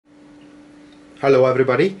Hello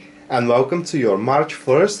everybody and welcome to your March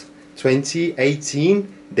 1st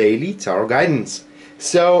 2018 daily tarot guidance.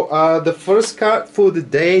 So the first card for the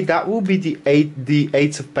day, that will be the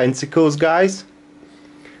Eight of Pentacles, guys.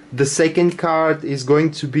 The second card is going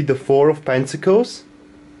to be the Four of Pentacles.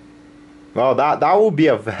 Well, that will be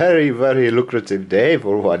a very lucrative day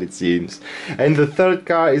for what it seems. And the third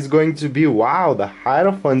card is going to be, wow, the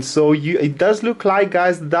Hierophant. So it does look like,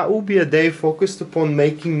 guys, that will be a day focused upon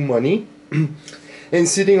making money and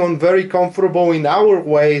sitting on very comfortable in our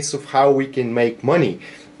ways of how we can make money.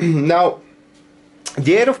 Now,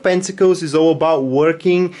 the Eight of Pentacles is all about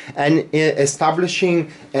working and establishing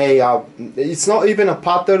a it's not even a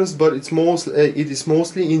patterns, but it is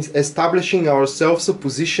mostly in establishing ourselves a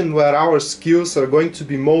position where our skills are going to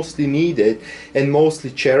be mostly needed and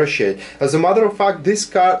mostly cherished. As a matter of fact, this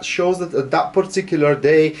card shows that at that particular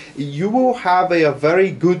day you will have a very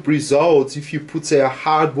good result if you put a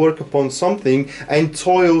hard work upon something, and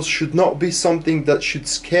toil should not be something that should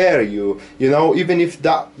scare you, you know, even if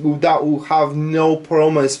that will have no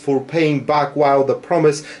promise for paying back, while the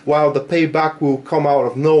payback will come out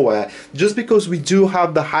of nowhere. Just because we do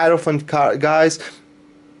have the Hierophant card, guys,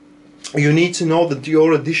 you need to know that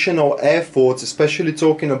your additional efforts, especially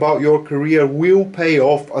talking about your career, will pay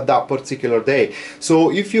off at that particular day.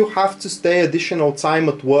 So if you have to stay additional time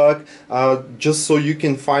at work just so you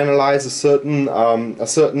can finalize a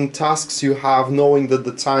certain tasks you have, knowing that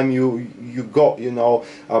the time you got, you know,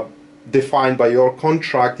 defined by your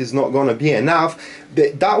contract is not going to be enough,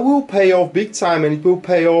 that will pay off big time, and it will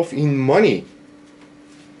pay off in money,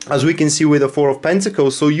 as we can see with the Four of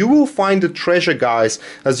Pentacles. So you will find the treasure, guys.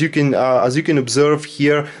 As you can observe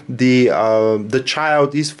here, the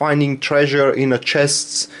child is finding treasure in a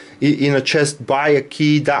chest by a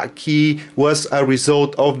key. That key was a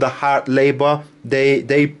result of the hard labor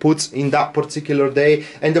they put in that particular day.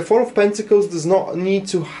 And the Four of Pentacles does not need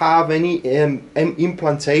to have any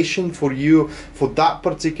implantation for you for that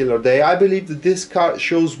particular day. I believe that this card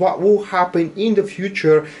shows what will happen in the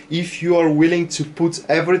future if you are willing to put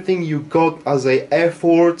everything you got as a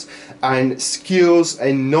effort and skills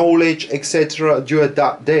and knowledge, etc. during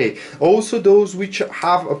that day. Also, those which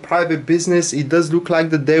have a private business, it does look like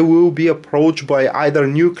that they will be approached by either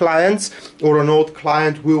new clients, or an old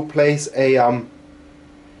client will place an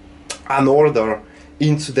order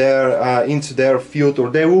into their field, or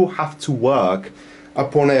they will have to work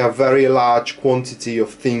upon a very large quantity of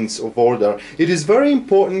things of order. It is very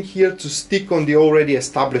important here to stick on the already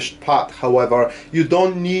established path. However, you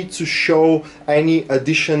don't need to show any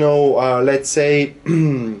additional let's say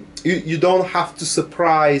you don't have to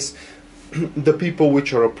surprise the people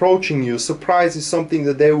which are approaching you. Surprise is something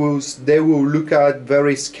that they will look at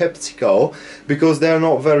very skeptical, because they are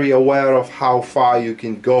not very aware of how far you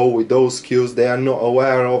can go with those skills. They are not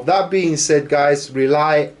aware of that. Being said, guys,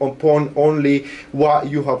 rely upon only what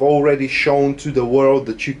you have already shown to the world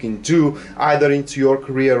that you can do, either into your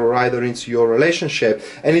career or either into your relationship.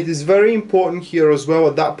 And it is very important here as well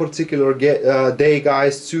at that particular day,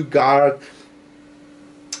 guys, to guard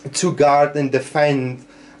and defend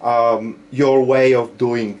your way of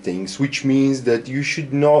doing things, which means that you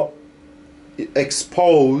should not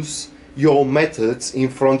expose your methods in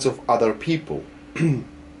front of other people.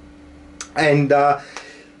 And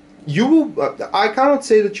you will, I cannot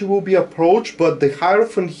say that you will be approached, but the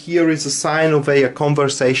Hierophant here is a sign of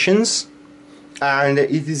conversations, and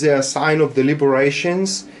it is a sign of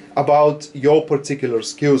deliberations about your particular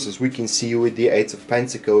skills, as we can see with the Eight of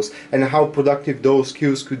Pentacles, and how productive those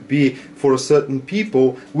skills could be for certain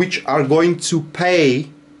people which are going to pay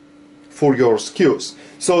for your skills.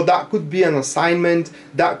 So that could be an assignment,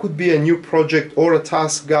 that could be a new project or a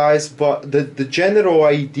task, guys. But the general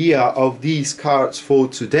idea of these cards for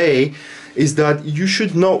today is that you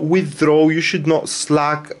should not withdraw, you should not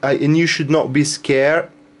slack, and you should not be scared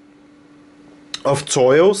of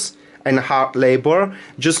toils and hard labor.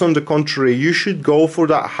 Just on the contrary, you should go for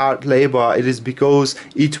that hard labor. It is because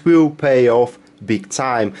it will pay off big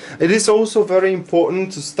time. It is also very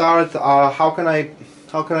important to start how can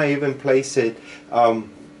I even place it, to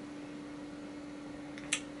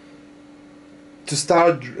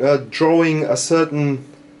start drawing a certain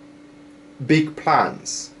big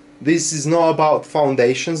plans. This is not about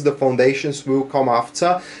foundations. The foundations will come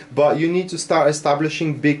after, but you need to start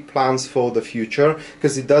establishing big plans for the future,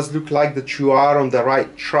 because it does look like that you are on the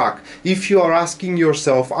right track. If you are asking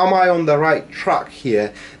yourself, am I on the right track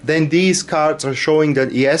here, then these cards are showing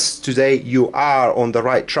that yes, today you are on the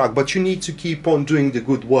right track, but you need to keep on doing the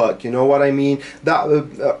good work. You know what I mean? That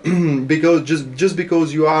because just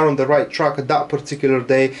because you are on the right track at that particular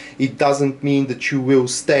day, it doesn't mean that you will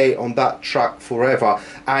stay on that track forever.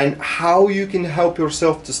 And and how you can help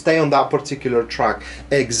yourself to stay on that particular track.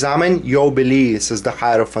 Examine your beliefs, as the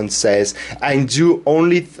Hierophant says, and do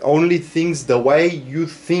only things the way you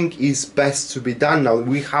think is best to be done. Now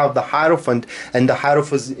we have the Hierophant, and the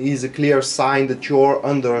Hierophant is a clear sign that your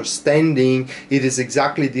understanding, it is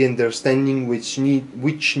exactly the understanding which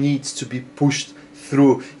needs to be pushed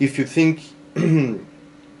through. If you think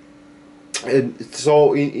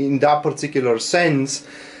so in that particular sense,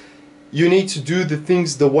 you need to do the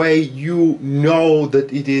things the way you know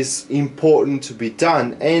that it is important to be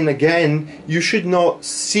done. And again, you should not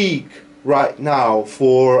seek right now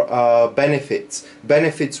for benefits.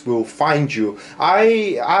 Benefits will find you.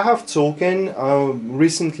 I have spoken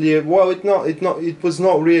recently. Well, it was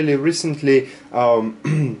not really recently.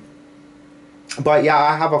 But yeah,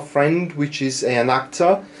 I have a friend which is an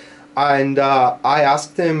actor, and I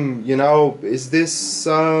asked him, you know, is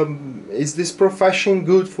this profession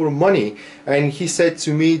good for money? And he said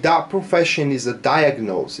to me, that profession is a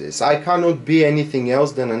diagnosis. I cannot be anything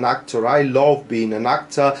else than an actor. I love being an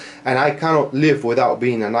actor, and I cannot live without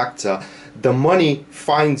being an actor. The money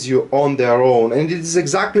finds you on their own, and it is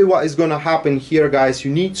exactly what is going to happen here, guys.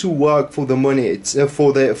 You need to work for the money. It's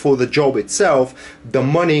for the job itself. The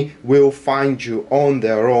money will find you on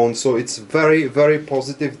their own. So it's very, very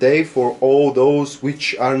positive day for all those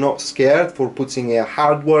which are not scared for putting a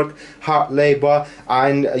hard work, hard labor,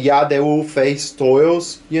 and yeah, they will face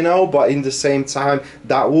toils, you know, but in the same time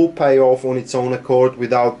that will pay off on its own accord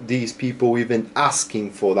without these people even asking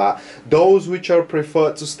for that. Those which are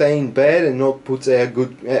preferred to stay in bed and not put a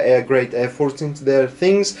great effort into their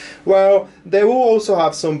things, well, they will also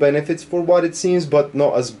have some benefits for what it seems, but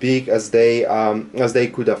not as big as they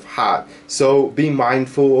could have had. So be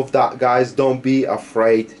mindful of that, guys. Don't be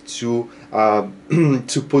afraid to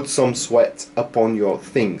to put some sweat upon your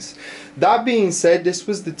things. That being said, this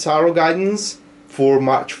was the tarot guidance for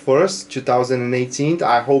March 1st, 2018.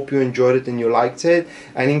 I hope you enjoyed it and you liked it.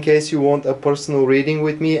 And in case you want a personal reading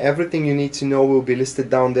with me, everything you need to know will be listed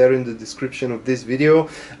down there in the description of this video.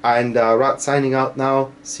 And Rat signing out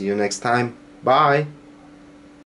now. See you next time. Bye.